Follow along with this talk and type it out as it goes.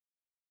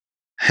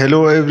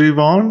Hello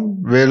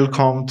everyone,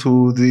 welcome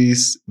to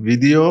this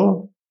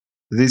video.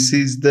 This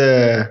is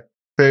the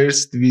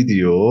first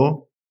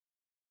video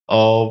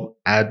of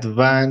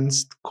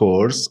advanced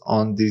course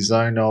on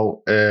design of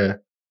a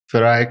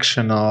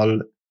fractional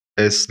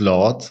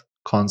slot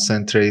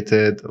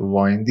concentrated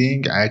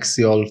winding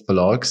axial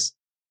flux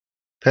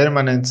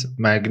permanent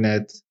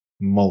magnet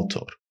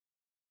motor.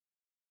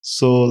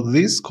 So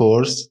this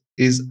course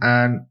is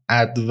an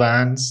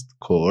advanced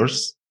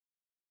course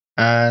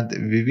and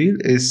we will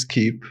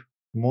skip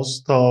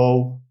most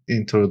of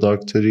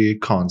introductory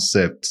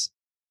concepts,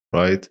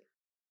 right?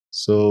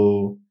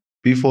 So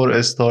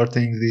before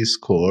starting this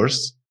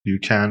course, you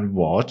can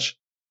watch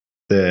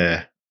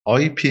the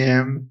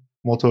AFPM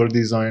motor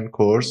design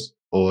course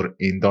or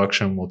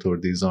induction motor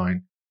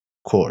design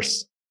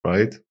course,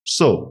 right?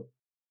 So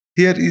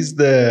here is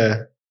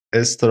the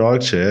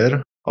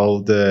structure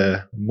of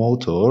the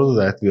motor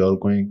that we are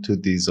going to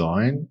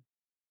design.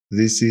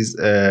 This is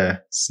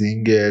a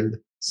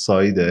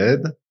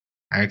single-sided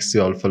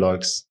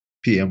axial-flux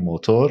PM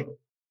motor.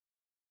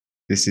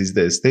 This is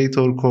the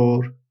stator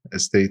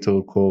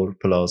core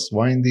plus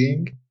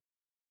winding,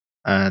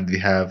 and we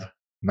have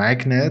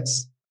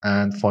magnets,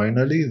 and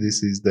finally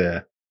this is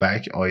the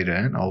back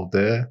iron of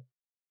the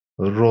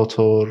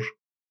rotor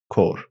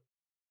core.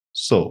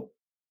 So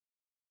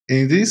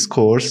in this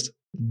course,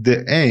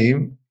 the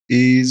aim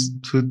is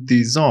to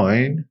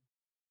design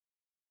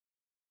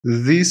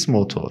this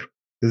motor.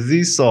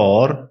 These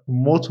are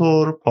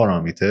motor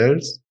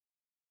parameters.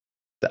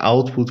 The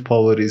output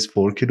power is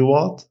 4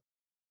 kilowatt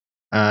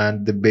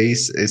and the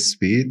base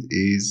speed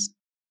is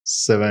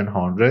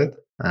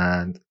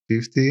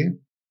 750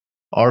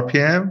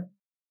 RPM.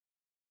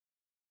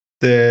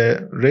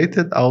 The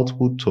rated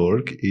output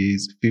torque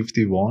is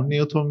 51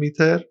 Newton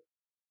meter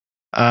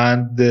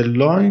and the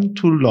line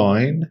to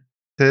line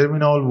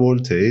terminal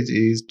voltage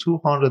is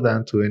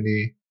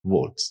 220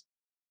 volts.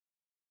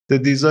 The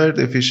desired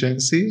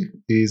efficiency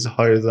is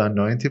higher than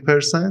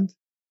 90%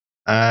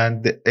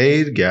 and the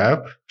air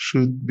gap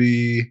should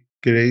be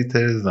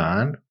greater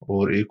than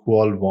or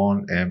equal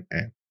 1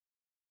 mm.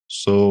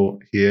 So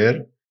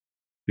here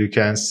you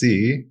can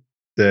see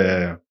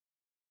the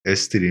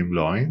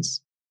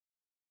streamlines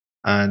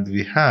and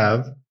we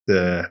have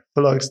the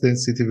flux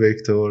density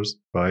vectors,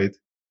 right?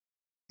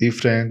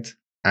 Different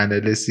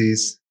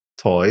analysis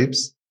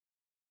types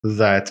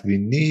that we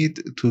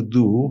need to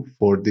do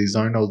for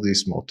design of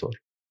this motor.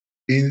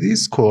 In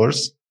this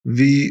course,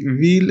 we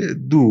will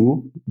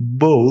do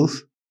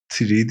both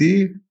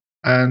 3D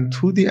and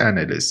 2D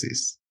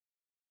analysis.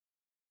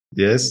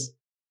 Yes.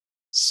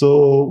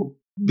 So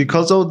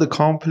because of the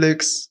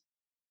complex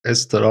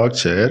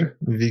structure,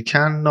 we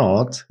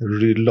cannot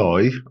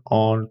rely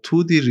on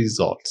 2D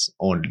results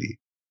only.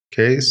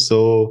 Okay.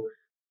 So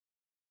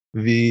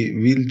we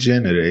will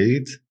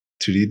generate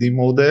 3D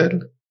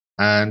model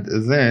and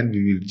then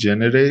we will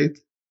generate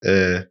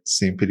a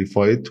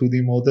simplified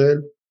 2D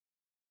model.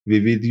 We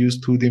will use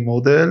 2D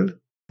model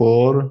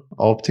for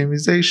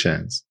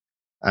optimizations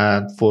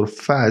and for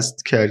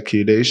fast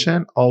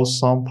calculation of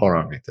some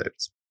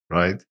parameters,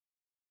 right?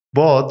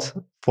 But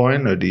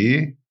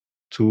finally,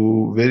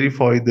 to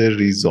verify the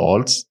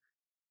results,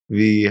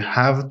 we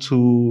have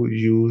to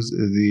use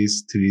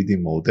this 3D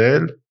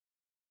model,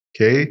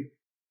 okay,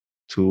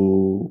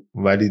 to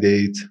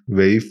validate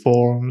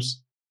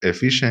waveforms,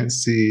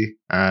 efficiency,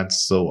 and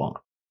so on.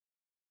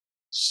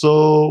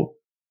 So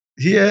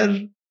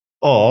here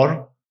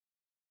are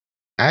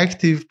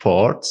active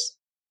parts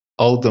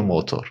of the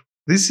motor.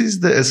 This is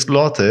the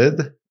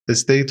slotted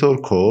stator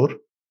core.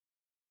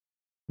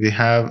 We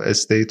have a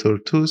stator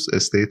tooth, a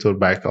stator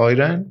back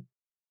iron,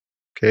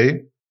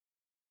 okay?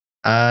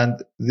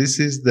 And this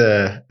is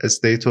the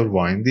stator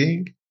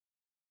winding.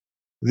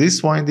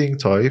 This winding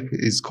type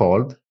is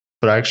called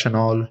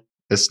fractional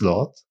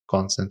slot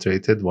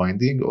concentrated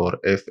winding or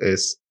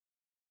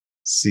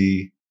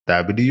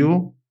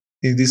FSCW.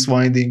 In this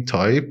winding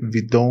type,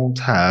 we don't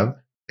have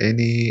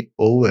any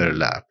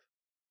overlap,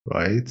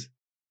 right,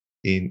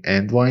 in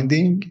end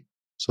winding.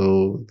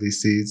 So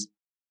this is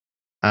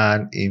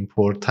an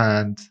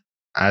important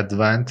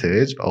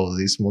advantage of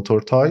this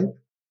motor type.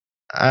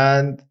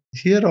 And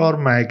here are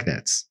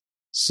magnets.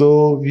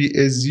 So we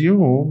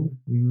assume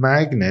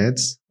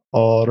magnets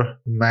are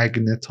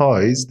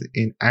magnetized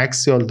in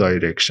axial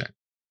direction.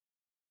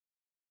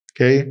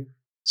 Okay,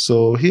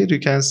 so here you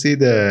can see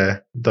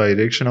the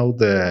direction of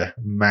the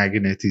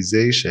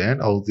magnetization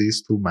of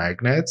these two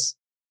magnets.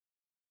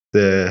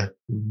 The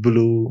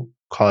blue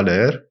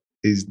color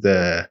is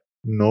the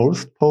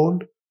north pole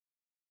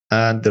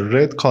and the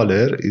red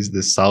color is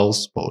the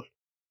south pole.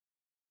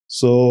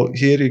 So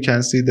here you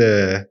can see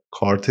the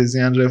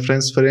Cartesian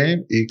reference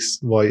frame X,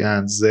 Y,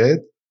 and Z,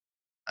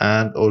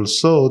 and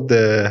also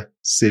the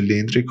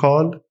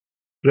cylindrical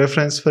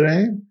reference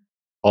frame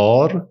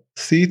R,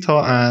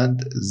 theta,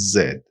 and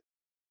Z.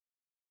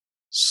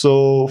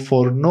 So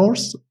for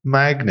north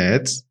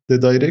magnets, the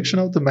direction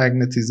of the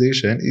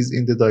magnetization is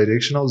in the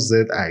direction of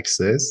Z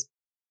axis.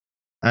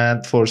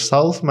 And for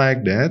south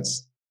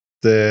magnets,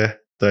 the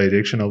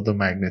direction of the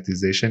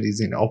magnetization is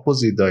in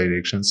opposite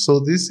direction. So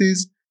this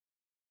is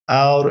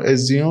our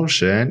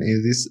assumption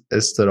in this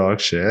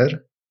structure.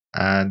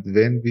 And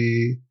when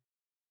we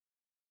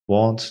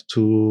want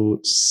to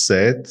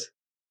set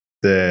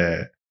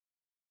the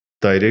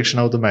direction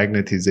of the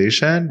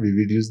magnetization, we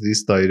will use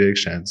these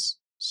directions.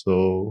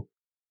 So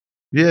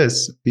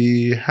yes,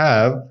 we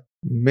have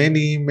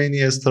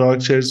many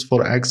structures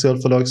for axial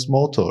flux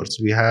motors.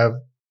 We have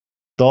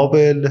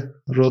double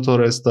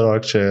rotor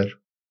structure,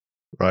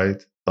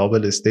 right?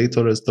 Double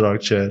stator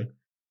structure.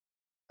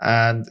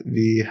 And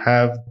we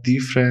have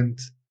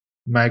different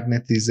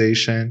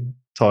magnetization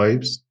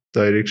types,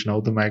 direction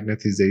of the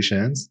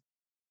magnetizations.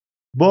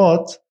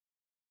 But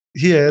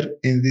here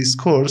in this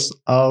course,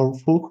 our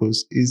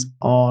focus is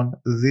on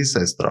this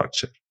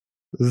structure.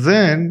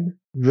 Then,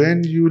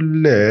 when you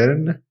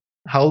learn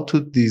how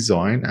to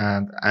design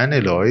and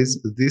analyze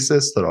this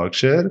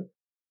structure,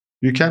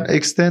 you can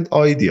extend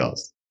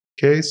ideas.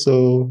 Okay,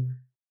 so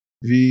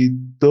we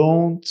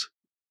don't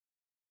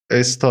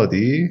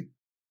study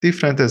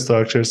different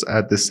structures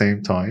at the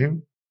same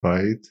time,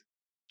 right?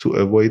 To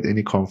avoid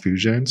any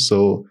confusion.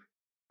 So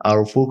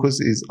our focus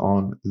is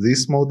on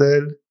this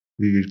model.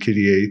 We will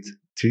create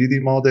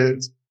 3D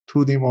models,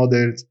 2D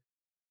models,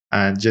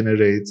 and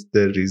generate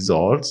the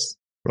results,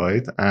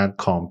 right? And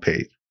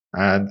compare.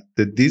 And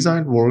the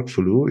design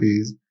workflow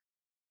is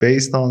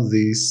based on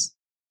this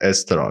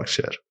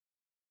structure.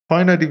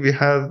 Finally, we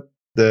have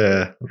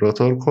the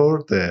rotor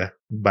core, the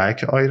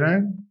back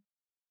iron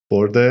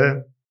for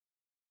the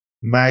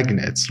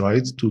magnets,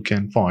 right? To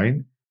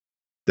confine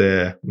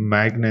the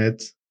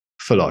magnet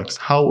flux.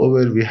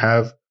 However, we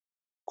have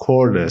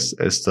coreless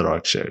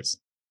structures.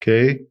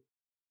 Okay.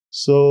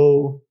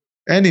 So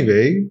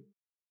anyway,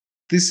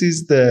 this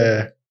is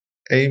the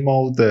aim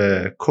of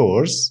the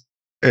course,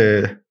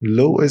 a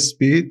low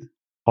speed,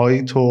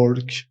 high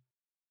torque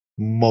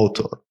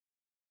motor.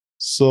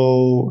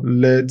 So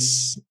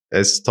let's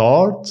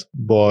start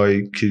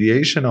by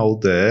creation of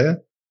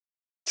the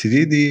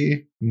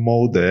 3D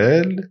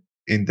model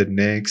in the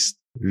next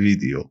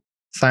video.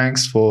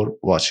 Thanks for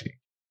watching.